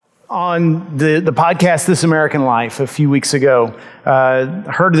On the podcast, This American Life, a few weeks ago,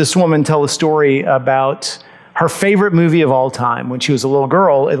 heard this woman tell a story about her favorite movie of all time, when she was a little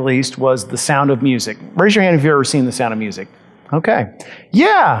girl at least, was The Sound of Music. Raise your hand if you've ever seen The Sound of Music. Okay.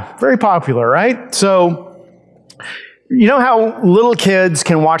 Yeah, very popular, right? So, you know how little kids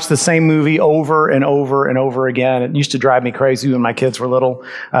can watch the same movie over and over and over again? It used to drive me crazy when my kids were little.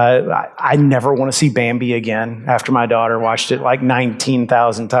 I never want to see Bambi again after my daughter watched it like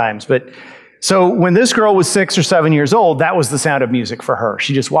 19,000 times. But so when this girl was 6 or 7 years old, that was The Sound of Music for her.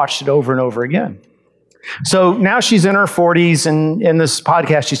 She just watched it over and over again. So now she's in her 40s, and in this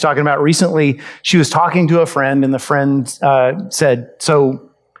podcast she's talking about recently, she was talking to a friend, and the friend said, "So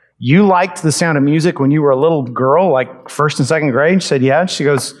you liked The Sound of Music when you were a little girl, like first and second grade?" She said, "Yeah." She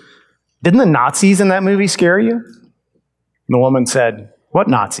goes, "Didn't the Nazis in that movie scare you?" And the woman said, "What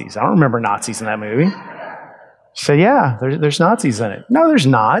Nazis? I don't remember Nazis in that movie." She said, "Yeah, there's Nazis in it." "No, there's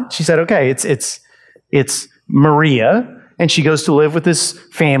not." She said, "Okay, it's Maria, and she goes to live with this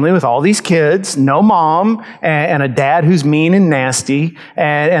family with all these kids, no mom, and a dad who's mean and nasty.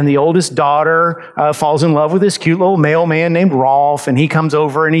 And the oldest daughter falls in love with this cute little mailman named Rolf, and he comes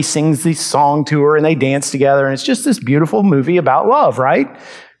over and he sings this song to her, and they dance together. And it's just this beautiful movie about love, right?"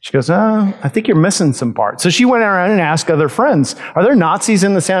 She goes, "I think you're missing some parts." So she went around and asked other friends, "Are there Nazis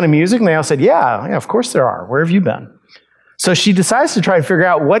in The Sound of Music?" And they all said, yeah, of course there are. Where have you been? So she decides to try to figure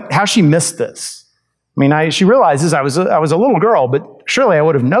out how she missed this. She realizes I was a little girl, but surely I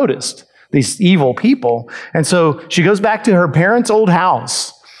would have noticed these evil people. And so she goes back to her parents' old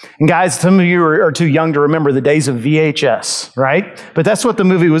house. And guys, some of you are too young to remember the days of VHS, right? But that's what the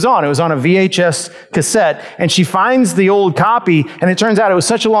movie was on. It was on a VHS cassette. And she finds the old copy, and it turns out it was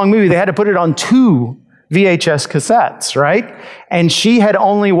such a long movie, they had to put it on 2 VHS cassettes, right? And she had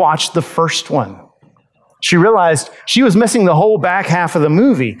only watched the first one. She realized she was missing the whole back half of the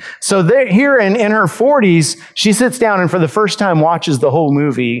movie. So here in her 40s, she sits down and for the first time watches the whole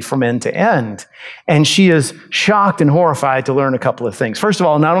movie from end to end. And she is shocked and horrified to learn a couple of things. First of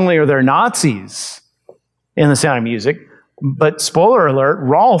all, not only are there Nazis in The Sound of Music, but spoiler alert,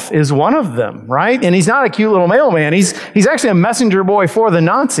 Rolf is one of them, right? And he's not a cute little mailman. He's actually a messenger boy for the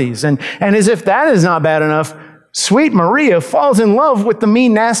Nazis. And as if that is not bad enough, sweet Maria falls in love with the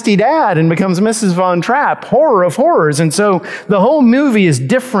mean, nasty dad and becomes Mrs. Von Trapp, horror of horrors. And so the whole movie is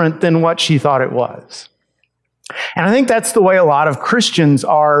different than what she thought it was. And I think that's the way a lot of Christians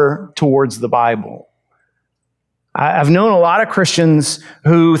are towards the Bible. I've known a lot of Christians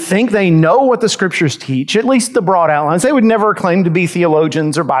who think they know what the scriptures teach, at least the broad outlines. They would never claim to be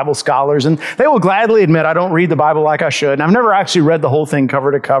theologians or Bible scholars, and they will gladly admit, I don't read the Bible like I should. And I've never actually read the whole thing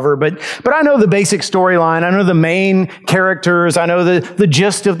cover to cover, but I know the basic storyline. I know the main characters. I know the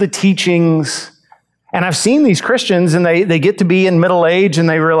gist of the teachings. And I've seen these Christians, and they get to be in middle age, and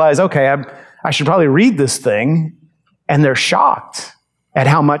they realize, okay, I should probably read this thing, and they're shocked at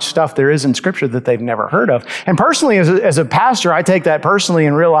how much stuff there is in Scripture that they've never heard of. And personally, as a pastor, I take that personally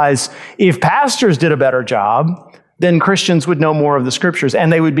and realize if pastors did a better job, then Christians would know more of the Scriptures, and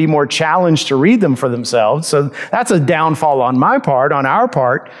they would be more challenged to read them for themselves. So that's a downfall on my part, on our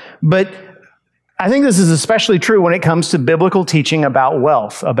part. But I think this is especially true when it comes to biblical teaching about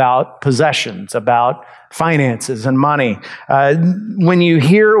wealth, about possessions, about finances and money. When you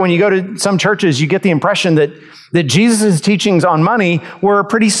go to some churches, you get the impression that Jesus' teachings on money were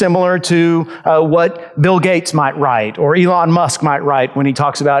pretty similar to what Bill Gates might write or Elon Musk might write when he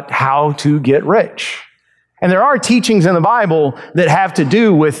talks about how to get rich. And there are teachings in the Bible that have to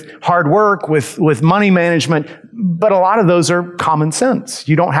do with hard work, with money management, but a lot of those are common sense.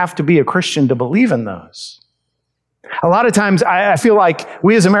 You don't have to be a Christian to believe in those. A lot of times I feel like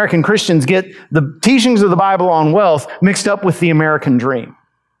we as American Christians get the teachings of the Bible on wealth mixed up with the American dream.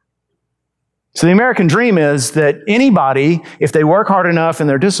 So the American dream is that anybody, if they work hard enough and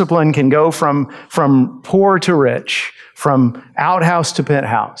they're disciplined, can go from poor to rich, from outhouse to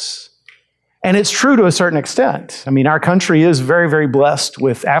penthouse. And it's true to a certain extent. Our country is very, very blessed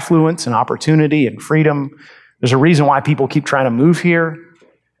with affluence and opportunity and freedom. There's a reason why people keep trying to move here.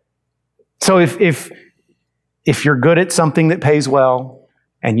 So if you're good at something that pays well,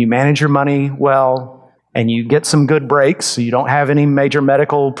 and you manage your money well, and you get some good breaks, so you don't have any major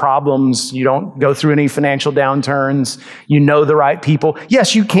medical problems, you don't go through any financial downturns, you know the right people,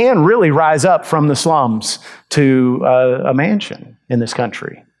 yes, you can really rise up from the slums to a mansion in this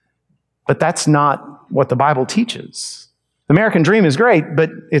country. But that's not what the Bible teaches. The American dream is great, but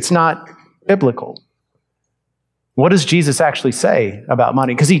it's not biblical. What does Jesus actually say about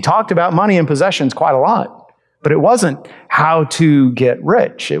money? Because he talked about money and possessions quite a lot. But it wasn't how to get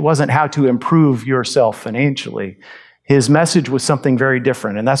rich. It wasn't how to improve yourself financially. his message was something very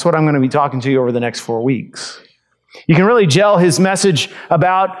different. And that's what I'm going to be talking to you over the next 4 weeks. You can really gel his message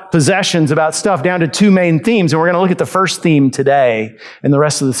about possessions, about stuff, down to two main themes. And we're going to look at the first theme today, and the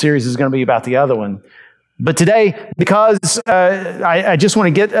rest of the series is going to be about the other one. But today, because I just want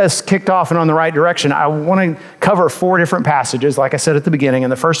to get us kicked off and on the right direction, I want to cover 4 different passages, like I said at the beginning.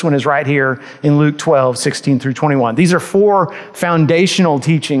 And the first one is right here in Luke 12, 16 through 21. These are 4 foundational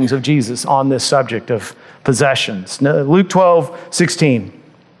teachings of Jesus on this subject of possessions. Luke 12, 16.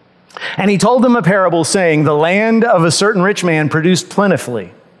 And he told them a parable saying, the land of a certain rich man produced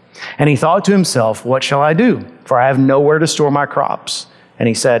plentifully. And he thought to himself, what shall I do? For I have nowhere to store my crops. And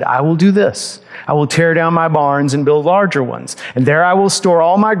he said, I will do this. I will tear down my barns and build larger ones. And there I will store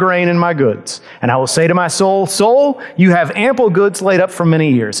all my grain and my goods. And I will say to my soul, soul, you have ample goods laid up for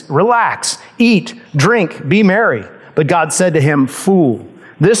many years. Relax, eat, drink, be merry. But God said to him, fool,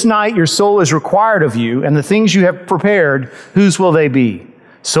 this night your soul is required of you, and the things you have prepared, whose will they be?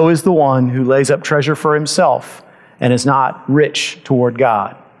 So is the one who lays up treasure for himself and is not rich toward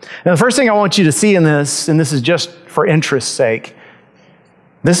God. Now, the first thing I want you to see in this, and this is just for interest's sake,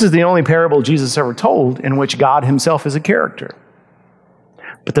 this is the only parable Jesus ever told in which God himself is a character.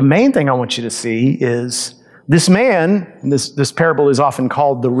 But the main thing I want you to see is this man, this parable is often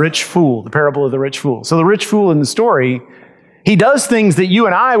called the rich fool, the parable of the rich fool. So the rich fool in the story, he does things that you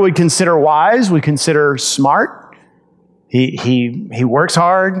and I would consider wise, we consider smart. He works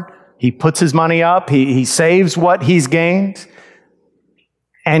hard, he puts his money up, he saves what he's gained,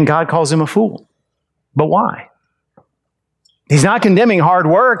 and God calls him a fool. But why? He's not condemning hard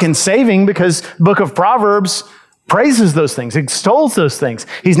work and saving, because the book of Proverbs praises those things, extols those things.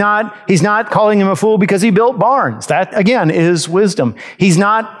 He's not calling him a fool because he built barns. That, again, is wisdom. He's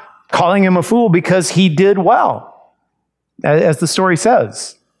not calling him a fool because he did well. As the story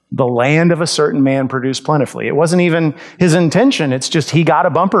says, the land of a certain man produced plentifully. It wasn't even his intention. It's just he got a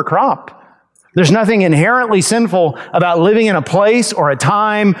bumper crop. There's nothing inherently sinful about living in a place or a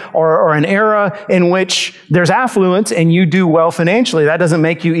time or an era in which there's affluence and you do well financially. That doesn't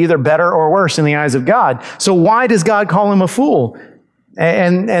make you either better or worse in the eyes of God. So why does God call him a fool?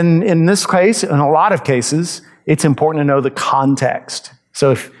 And in this case, in a lot of cases, it's important to know the context.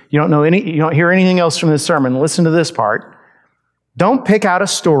 So if you don't hear anything else from this sermon, listen to this part. Don't pick out a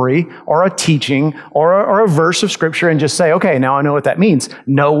story or a teaching or a verse of Scripture and just say, okay, now I know what that means.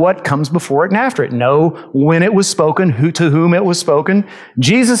 Know what comes before it and after it. Know when it was spoken, to whom it was spoken.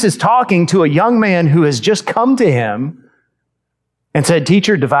 Jesus is talking to a young man who has just come to him and said,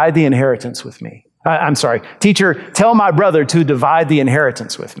 teacher, divide the inheritance with me. Teacher, tell my brother to divide the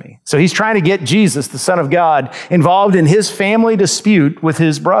inheritance with me. So he's trying to get Jesus, the Son of God, involved in his family dispute with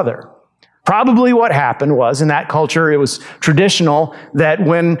his brother. Probably what happened was, in that culture, it was traditional that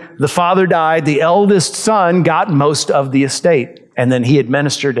when the father died, the eldest son got most of the estate, and then he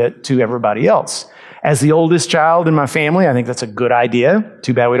administered it to everybody else. As the oldest child in my family, I think that's a good idea.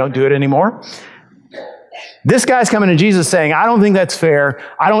 Too bad we don't do it anymore. This guy's coming to Jesus saying, I don't think that's fair.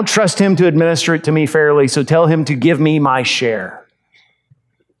 I don't trust him to administer it to me fairly, so tell him to give me my share.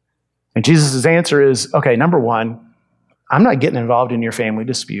 And Jesus' answer is, okay, number one, I'm not getting involved in your family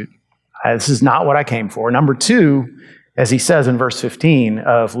dispute. This is not what I came for. Number two, as he says in verse 15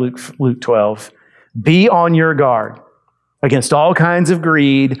 of Luke 12, be on your guard against all kinds of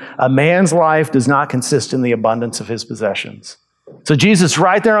greed. A man's life does not consist in the abundance of his possessions. So Jesus,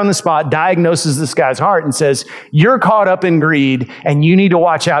 right there on the spot, diagnoses this guy's heart and says, you're caught up in greed and you need to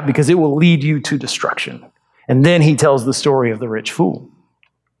watch out because it will lead you to destruction. And then he tells the story of the rich fool.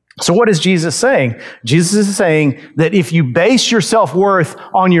 So what is Jesus saying? Jesus is saying that if you base your self-worth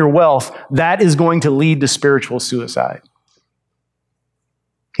on your wealth, that is going to lead to spiritual suicide.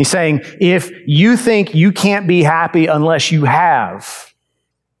 He's saying, if you think you can't be happy unless you have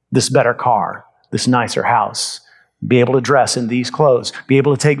this better car, this nicer house, be able to dress in these clothes, be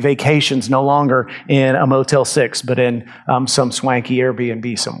able to take vacations no longer in a Motel 6, but in some swanky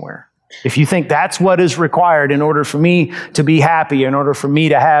Airbnb somewhere. If you think that's what is required in order for me to be happy, in order for me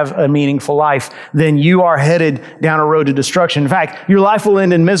to have a meaningful life, then you are headed down a road to destruction. In fact, your life will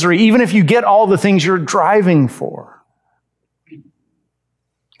end in misery, even if you get all the things you're driving for.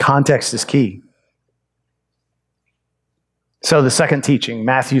 Context is key. So the second teaching,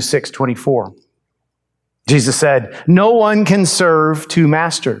 Matthew 6:24. Jesus said, no one can serve two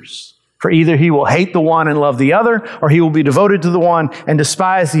masters. For either he will hate the one and love the other, or he will be devoted to the one and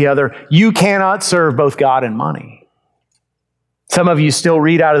despise the other. You cannot serve both God and money. Some of you still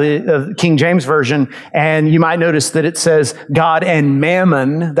read out of the King James Version, and you might notice that it says God and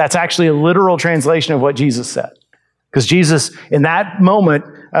mammon. That's actually a literal translation of what Jesus said. Because Jesus, in that moment,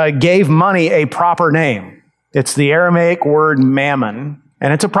 gave money a proper name. It's the Aramaic word mammon,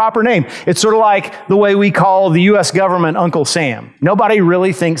 and it's a proper name. It's sort of like the way we call the U.S. government Uncle Sam. Nobody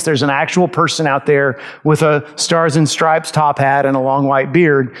really thinks there's an actual person out there with a stars and stripes top hat and a long white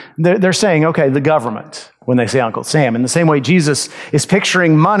beard. They're saying, okay, the government, when they say Uncle Sam. In the same way, Jesus is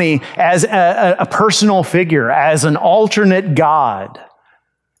picturing money as a personal figure, as an alternate God.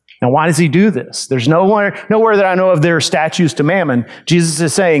 Now, why does he do this? There's nowhere that I know of there are statues to Mammon. Jesus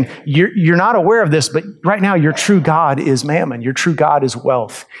is saying, you're not aware of this, but right now your true God is Mammon. Your true God is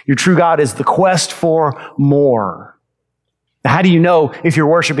wealth. Your true God is the quest for more. Now, how do you know if you're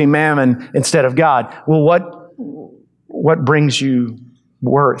worshiping Mammon instead of God? Well, what brings you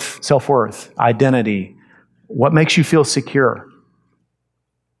worth, self-worth, identity? What makes you feel secure?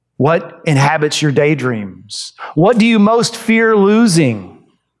 What inhabits your daydreams? What do you most fear losing?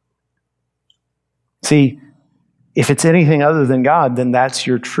 See, if it's anything other than God, then that's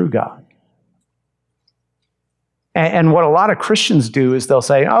your true God. And what a lot of Christians do is they'll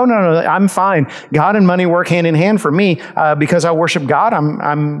say, oh, no, I'm fine. God and money work hand in hand for me. Because I worship God,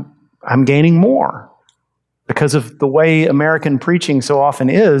 I'm gaining more. Because of the way American preaching so often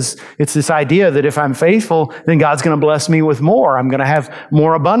is, it's this idea that if I'm faithful, then God's going to bless me with more. I'm going to have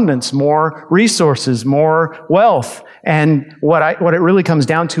more abundance, more resources, more wealth. And what it really comes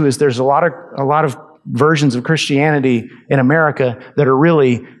down to is there's a lot of versions of Christianity in America that are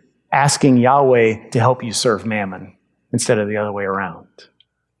really asking Yahweh to help you serve Mammon instead of the other way around.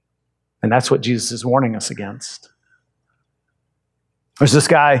 And that's what Jesus is warning us against. There's this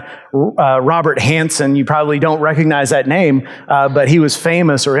guy, Robert Hansen. You probably don't recognize that name, but he was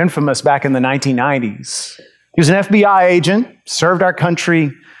famous or infamous back in the 1990s. He was an FBI agent, served our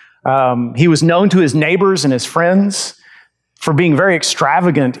country. He was known to his neighbors and his friends for being very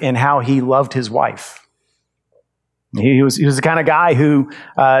extravagant in how he loved his wife. He was the kind of guy who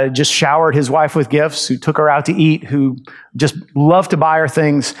just showered his wife with gifts, who took her out to eat, who just loved to buy her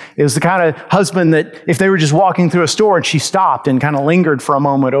things. It was the kind of husband that if they were just walking through a store and she stopped and kind of lingered for a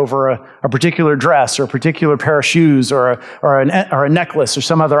moment over a particular dress or a particular pair of shoes or a necklace or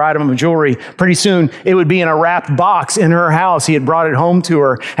some other item of jewelry, pretty soon it would be in a wrapped box in her house. He had brought it home to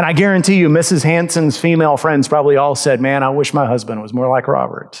her. And I guarantee you, Mrs. Hansen's female friends probably all said, man, I wish my husband was more like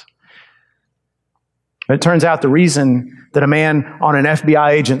Robert. It turns out the reason that a man on an FBI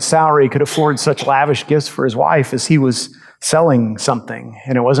agent's salary could afford such lavish gifts for his wife is he was selling something.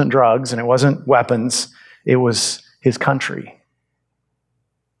 And it wasn't drugs and it wasn't weapons. It was his country.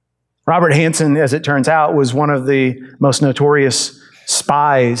 Robert Hansen, as it turns out, was one of the most notorious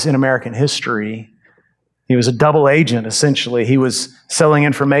spies in American history. He was a double agent, essentially. He was selling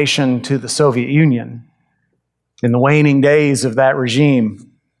information to the Soviet Union in the waning days of that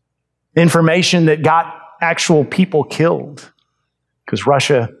regime. Information that got actual people killed, because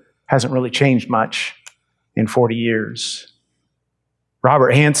Russia hasn't really changed much in 40 years. Robert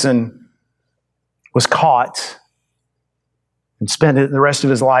Hansen was caught and spent the rest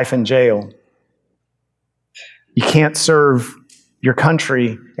of his life in jail. You can't serve your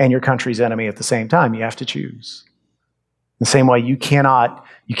country and your country's enemy at the same time. You have to choose. The same way you cannot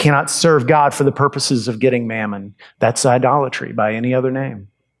serve God for the purposes of getting mammon. That's idolatry by any other name.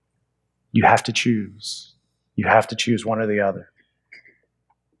 You have to choose. You have to choose one or the other.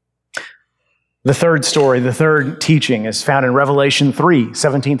 The third story, the third teaching is found in Revelation 3,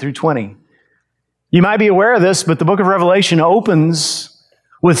 17 through 20. You might be aware of this, but the book of Revelation opens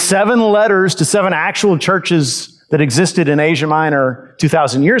with 7 letters to 7 actual churches that existed in Asia Minor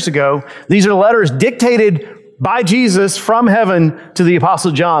 2,000 years ago. These are letters dictated by Jesus from heaven to the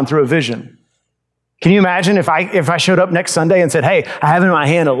Apostle John through a vision. Can you imagine if I showed up next Sunday and said, hey, I have in my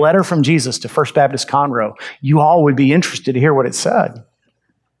hand a letter from Jesus to First Baptist Conroe. You all would be interested to hear what it said.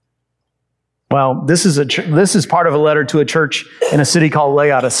 Well, this is part of a letter to a church in a city called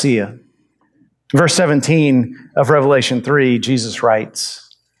Laodicea. Verse 17 of Revelation 3, Jesus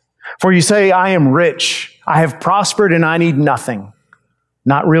writes, "For you say, I am rich, I have prospered, and I need nothing,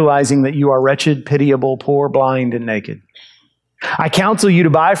 not realizing that you are wretched, pitiable, poor, blind, and naked. I counsel you to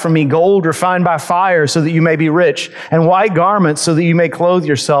buy from me gold refined by fire so that you may be rich, and white garments so that you may clothe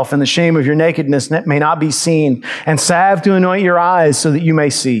yourself, and the shame of your nakedness may not be seen, and salve to anoint your eyes so that you may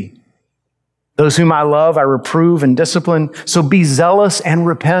see. Those whom I love, I reprove and discipline, so be zealous and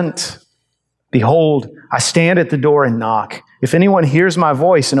repent. Behold, I stand at the door and knock. If anyone hears my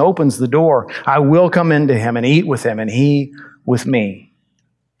voice and opens the door, I will come into him and eat with him, and he with me."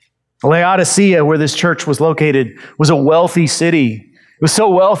 Laodicea, where this church was located, was a wealthy city. It was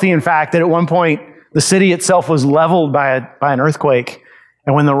so wealthy, in fact, that at one point, the city itself was leveled by an earthquake.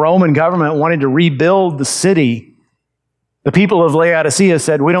 And when the Roman government wanted to rebuild the city, The people of Laodicea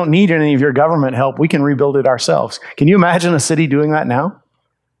said, we don't need any of your government help. We can rebuild it ourselves. Can you imagine a city doing that now?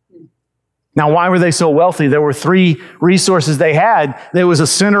 Now, why were they so wealthy? There were three resources they had. There was a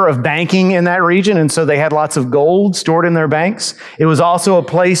center of banking in that region, and so they had lots of gold stored in their banks. It was also a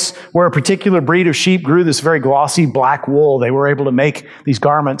place where a particular breed of sheep grew this very glossy black wool. They were able to make these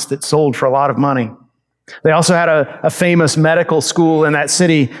garments that sold for a lot of money. They also had a famous medical school in that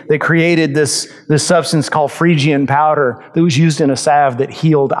city that created this substance called Phrygian powder that was used in a salve that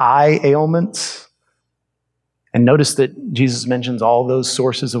healed eye ailments. And notice that Jesus mentions all those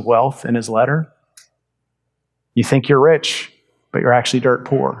sources of wealth in his letter. You think you're rich, but you're actually dirt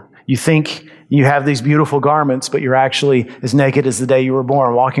poor. You think you have these beautiful garments, but you're actually as naked as the day you were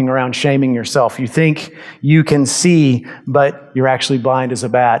born, walking around shaming yourself. You think you can see, but you're actually blind as a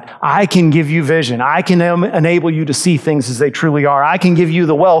bat. I can give you vision. I can enable you to see things as they truly are. I can give you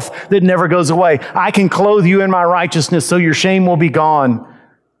the wealth that never goes away. I can clothe you in my righteousness so your shame will be gone.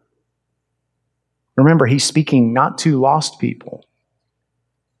 Remember, he's speaking not to lost people.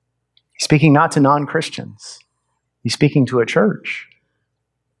 He's speaking not to non-Christians. He's speaking to a church.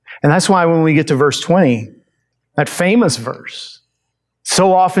 And that's why when we get to verse 20, that famous verse,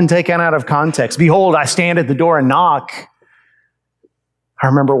 so often taken out of context, behold, I stand at the door and knock. I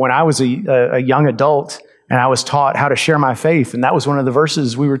remember when I was a young adult and I was taught how to share my faith, and that was one of the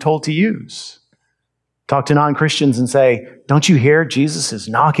verses we were told to use. Talk to non-Christians and say, don't you hear Jesus is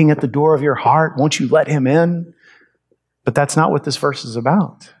knocking at the door of your heart? Won't you let him in? But that's not what this verse is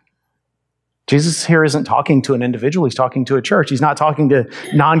about. Jesus here isn't talking to an individual. He's talking to a church. He's not talking to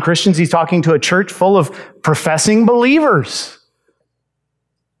non-Christians. He's talking to a church full of professing believers.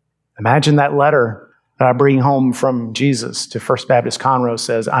 Imagine that letter that I bring home from Jesus to First Baptist Conroe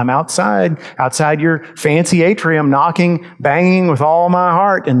says, I'm outside your fancy atrium, knocking, banging with all my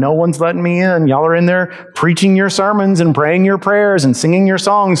heart, and no one's letting me in. Y'all are in there preaching your sermons and praying your prayers and singing your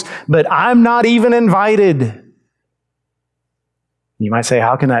songs, but I'm not even invited. You might say,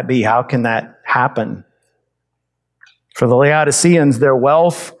 how can that be? How can that happen? For the Laodiceans, their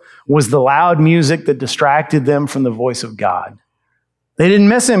wealth was the loud music that distracted them from the voice of God. They didn't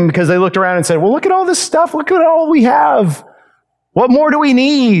miss him because they looked around and said, well, look at all this stuff. Look at all we have. What more do we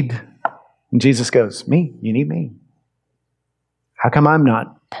need? And Jesus goes, me, you need me. How come I'm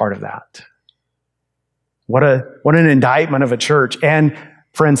not part of that? What an indictment of a church. And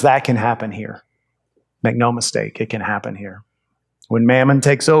friends, that can happen here. Make no mistake, it can happen here. When mammon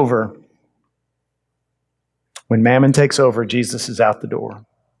takes over, Jesus is out the door.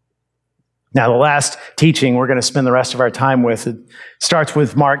 Now, the last teaching we're going to spend the rest of our time with, it starts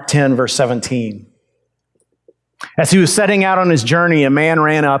with Mark 10, verse 17. As he was setting out on his journey, a man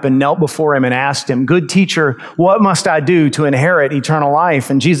ran up and knelt before him and asked him, good teacher, what must I do to inherit eternal life?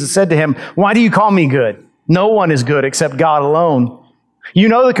 And Jesus said to him, why do you call me good? No one is good except God alone. You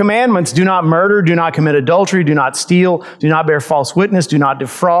know the commandments, do not murder, do not commit adultery, do not steal, do not bear false witness, do not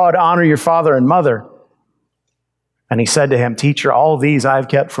defraud, honor your father and mother. And he said to him, teacher, all these I have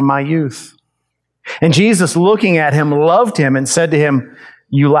kept from my youth. And Jesus, looking at him, loved him and said to him,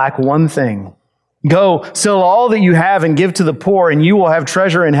 you lack one thing. Go, sell all that you have and give to the poor, and you will have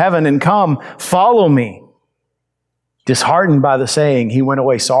treasure in heaven, and come, follow me. Disheartened by the saying, he went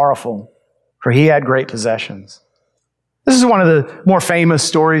away sorrowful, for he had great possessions. This is one of the more famous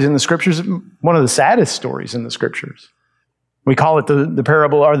stories in the scriptures, one of the saddest stories in the scriptures. We call it the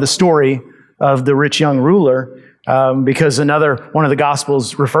parable or the story of the rich young ruler, because another one of the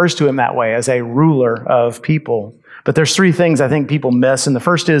Gospels refers to him that way, as a ruler of people. But there's three things I think people miss. And the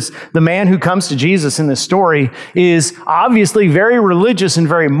first is the man who comes to Jesus in this story is obviously very religious and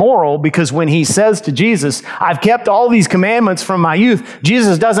very moral, because when he says to Jesus, I've kept all these commandments from my youth,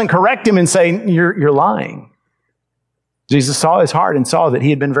 Jesus doesn't correct him and say, you're lying. Jesus saw his heart and saw that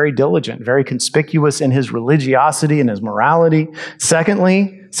he had been very diligent, very conspicuous in his religiosity and his morality.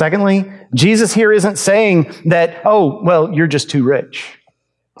 Secondly, Jesus here isn't saying that, oh, well, you're just too rich.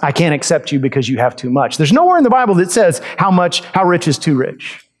 I can't accept you because you have too much. There's nowhere in the Bible that says how rich is too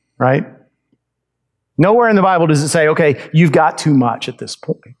rich, right? Nowhere in the Bible does it say, okay, you've got too much at this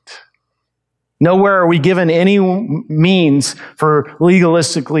point. Nowhere are we given any means for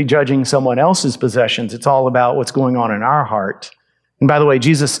legalistically judging someone else's possessions. It's all about what's going on in our heart. And by the way,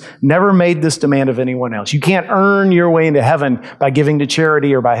 Jesus never made this demand of anyone else. You can't earn your way into heaven by giving to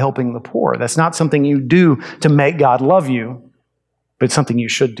charity or by helping the poor. That's not something you do to make God love you, but it's something you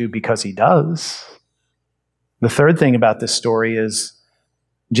should do because he does. The third thing about this story is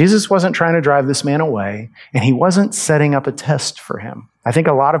Jesus wasn't trying to drive this man away, and he wasn't setting up a test for him. I think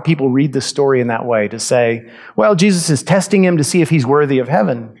a lot of people read this story in that way to say, well, Jesus is testing him to see if he's worthy of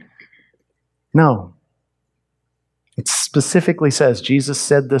heaven. No. It specifically says Jesus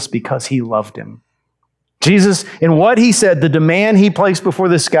said this because he loved him. Jesus, in what he said, the demand he placed before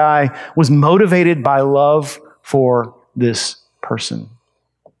this guy was motivated by love for this person.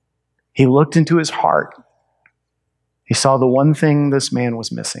 He looked into his heart. He saw the one thing this man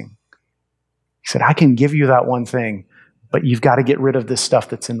was missing. He said, I can give you that one thing, but you've got to get rid of this stuff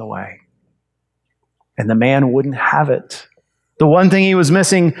that's in the way. And the man wouldn't have it. The one thing he was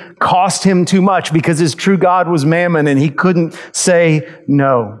missing cost him too much because his true God was mammon and he couldn't say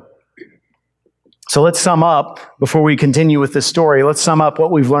no. So let's sum up, before we continue with this story, let's sum up what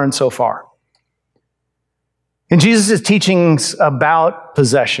we've learned so far. In Jesus' teachings about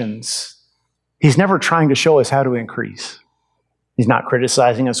possessions, he's never trying to show us how to increase. He's not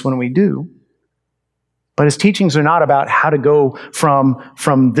criticizing us when we do. But his teachings are not about how to go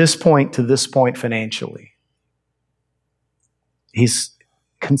from this point to this point financially. He's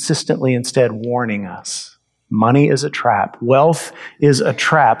consistently instead warning us. Money is a trap. Wealth is a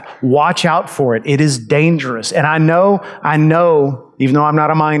trap. Watch out for it. It is dangerous. And I know, even though I'm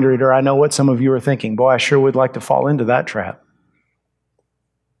not a mind reader, I know what some of you are thinking. Boy, I sure would like to fall into that trap.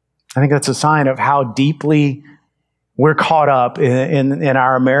 I think that's a sign of how deeply we're caught up in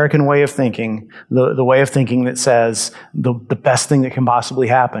our American way of thinking, the way of thinking that says the best thing that can possibly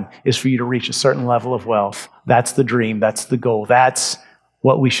happen is for you to reach a certain level of wealth. That's the dream. That's the goal. That's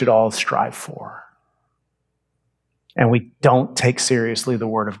what we should all strive for. And we don't take seriously the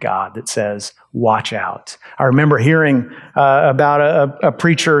word of God that says, watch out. I remember hearing about a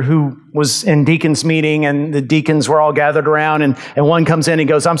preacher who was in deacons meeting and the deacons were all gathered around and one comes in and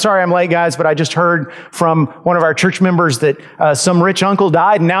goes, I'm sorry I'm late, guys, but I just heard from one of our church members that some rich uncle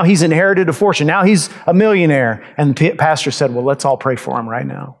died and now he's inherited a fortune. Now he's a millionaire. And the pastor said, well, let's all pray for him right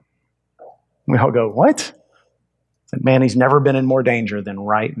now. We all go, what? And man, he's never been in more danger than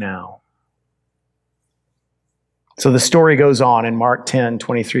right now. So the story goes on in Mark 10,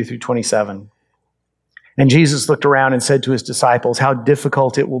 23 through 27. And Jesus looked around and said to his disciples, how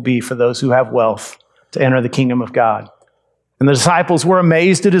difficult it will be for those who have wealth to enter the kingdom of God. And the disciples were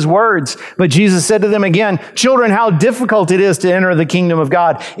amazed at his words. But Jesus said to them again, children, how difficult it is to enter the kingdom of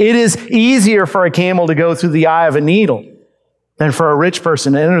God. It is easier for a camel to go through the eye of a needle than for a rich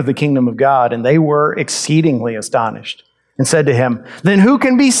person to enter the kingdom of God. And they were exceedingly astonished and said to him, then who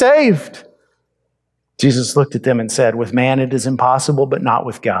can be saved? Jesus looked at them and said, with man it is impossible, but not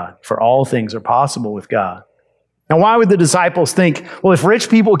with God, for all things are possible with God. Now, why would the disciples think, well, if rich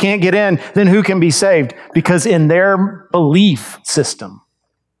people can't get in, then who can be saved? Because in their belief system,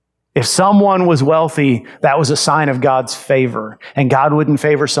 if someone was wealthy, that was a sign of God's favor, and God wouldn't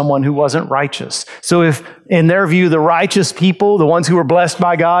favor someone who wasn't righteous. So if, in their view, the righteous people, the ones who were blessed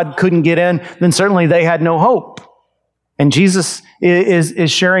by God, couldn't get in, then certainly they had no hope. And Jesus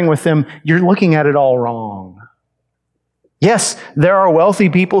is sharing with them, you're looking at it all wrong. Yes, there are wealthy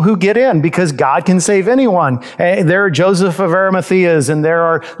people who get in because God can save anyone. There are Joseph of Arimathea's and there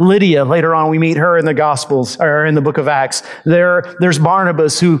are Lydia. Later on, we meet her in the Gospels or in the book of Acts. There's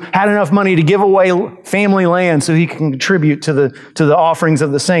Barnabas who had enough money to give away family land so he can contribute to the offerings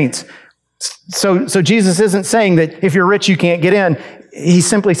of the saints. So Jesus isn't saying that if you're rich, you can't get in. He's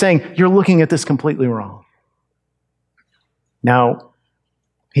simply saying you're looking at this completely wrong. Now,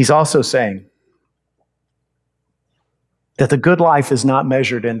 he's also saying that the good life is not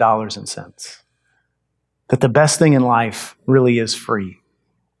measured in dollars and cents. That the best thing in life really is free.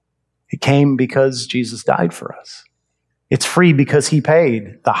 It came because Jesus died for us. It's free because he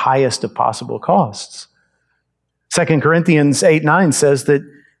paid the highest of possible costs. 2 Corinthians 8:9 says that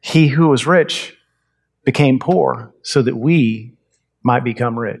he who was rich became poor so that we might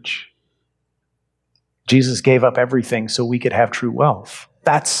become rich. Jesus gave up everything so we could have true wealth.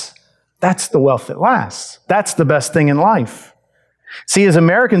 That's the wealth that lasts. That's the best thing in life. See, as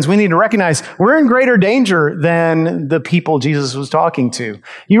Americans, we need to recognize we're in greater danger than the people Jesus was talking to.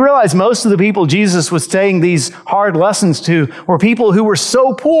 You realize most of the people Jesus was saying these hard lessons to were people who were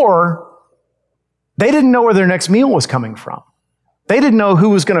so poor, they didn't know where their next meal was coming from. They didn't know who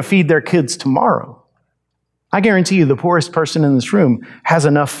was going to feed their kids tomorrow. I guarantee you the poorest person in this room has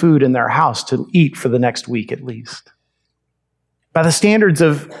enough food in their house to eat for the next week at least. By the standards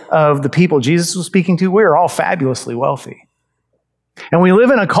of the people Jesus was speaking to, we are all fabulously wealthy. And we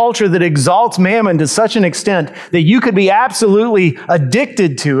live in a culture that exalts mammon to such an extent that you could be absolutely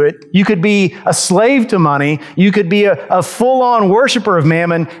addicted to it. You could be a slave to money. You could be a full-on worshiper of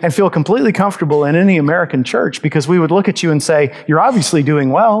mammon and feel completely comfortable in any American church because we would look at you and say, you're obviously doing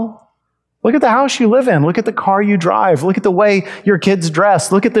well. Look at the house you live in. Look at the car you drive. Look at the way your kids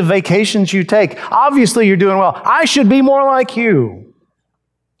dress. Look at the vacations you take. Obviously, you're doing well. I should be more like you.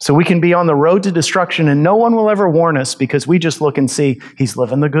 So we can be on the road to destruction and no one will ever warn us because we just look and see he's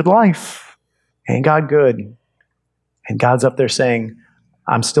living the good life. Ain't God good? And God's up there saying,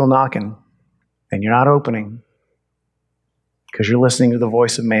 I'm still knocking and you're not opening because you're listening to the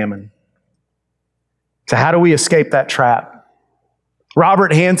voice of mammon. So how do we escape that trap?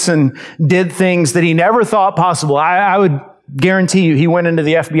 Robert Hansen did things that he never thought possible. I would guarantee you he went into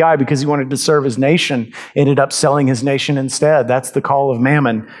the FBI because he wanted to serve his nation, ended up selling his nation instead. That's the call of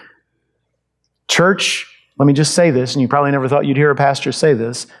mammon. Church, let me just say this, and you probably never thought you'd hear a pastor say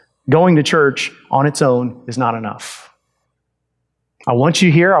this, going to church on its own is not enough. I want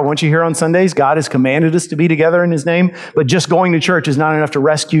you here on Sundays. God has commanded us to be together in his name, but just going to church is not enough to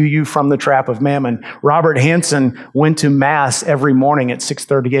rescue you from the trap of mammon. Robert Hansen went to Mass every morning at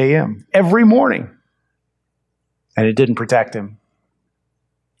 6:30 a.m. Every morning. And it didn't protect him.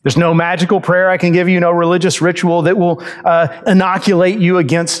 There's no magical prayer I can give you, no religious ritual that will inoculate you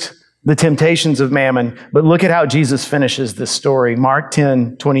against the temptations of mammon. But look at how Jesus finishes this story. Mark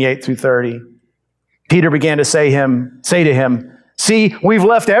 10:28-30. Peter began to say to him, see, we've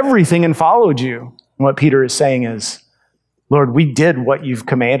left everything and followed you. And what Peter is saying is, Lord, we did what you've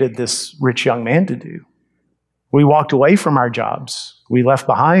commanded this rich young man to do. We walked away from our jobs. We left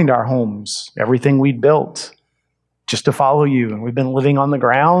behind our homes, everything we'd built, just to follow you. And we've been living on the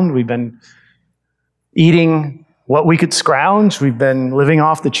ground. We've been eating what we could scrounge. We've been living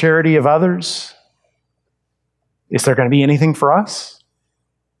off the charity of others. Is there going to be anything for us?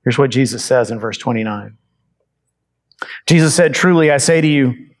 Here's what Jesus says in verse 29. Jesus said, truly, I say to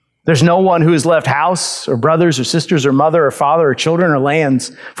you, there's no one who has left house or brothers or sisters or mother or father or children or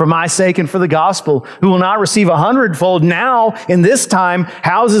lands for my sake and for the gospel who will not receive 100-fold now in this time,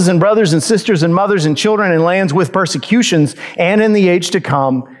 houses and brothers and sisters and mothers and children and lands with persecutions, and in the age to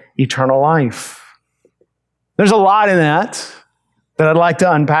come, eternal life. There's a lot in that I'd like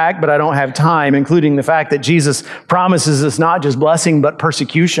to unpack, but I don't have time, including the fact that Jesus promises us not just blessing, but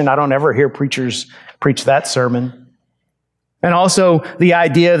persecution. I don't ever hear preachers preach that sermon. And also the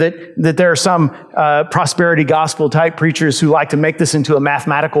idea that there are some prosperity gospel type preachers who like to make this into a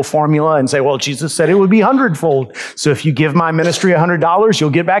mathematical formula and say, well, Jesus said it would be 100-fold. So if you give my ministry $100,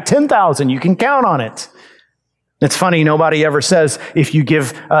 you'll get back 10,000. You can count on it. It's funny, nobody ever says, if you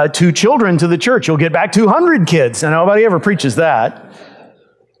give 2 children to the church, you'll get back 200 kids. And nobody ever preaches that.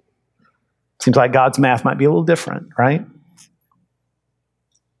 Seems like God's math might be a little different, right?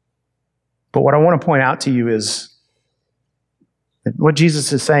 But what I want to point out to you is, what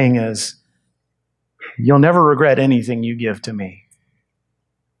Jesus is saying is, you'll never regret anything you give to me.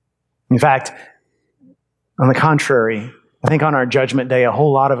 In fact, on the contrary, I think on our judgment day, a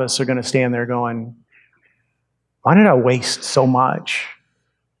whole lot of us are going to stand there going, why did I waste so much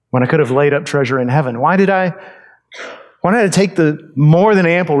when I could have laid up treasure in heaven? Why did I take the more than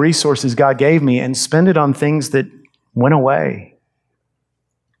ample resources God gave me and spend it on things that went away?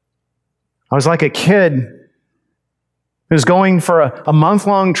 I was like a kid who was going for a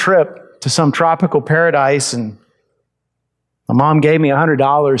month-long trip to some tropical paradise, and my mom gave me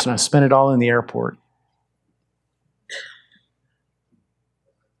 $100 and I spent it all in the airport.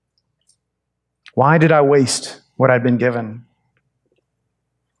 Why did I waste what I'd been given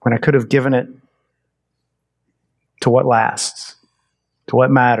when I could have given it to what lasts, to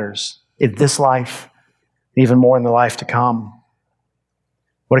what matters in this life, even more in the life to come?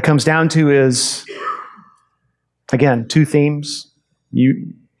 What it comes down to is, again, 2 themes.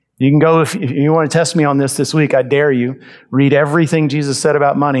 You can go, if you want to test me on this week, I dare you. Read everything Jesus said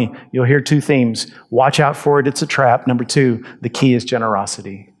about money. You'll hear 2 themes. Watch out for it. It's a trap. Number 2, the key is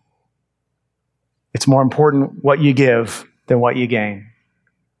generosity. It's more important what you give than what you gain.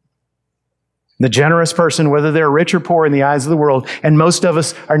 The generous person, whether they're rich or poor in the eyes of the world, and most of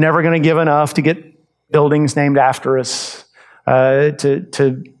us are never going to give enough to get buildings named after us,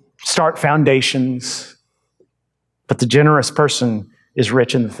 to start foundations. But the generous person is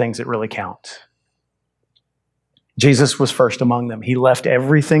rich in the things that really count. Jesus was first among them. He left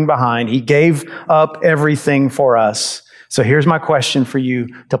everything behind. He gave up everything for us. So here's my question for you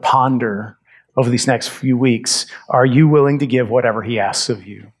to ponder over these next few weeks. Are you willing to give whatever he asks of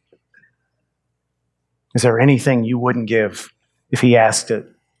you? Is there anything you wouldn't give if he asked it?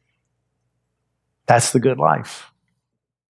 That's the good life.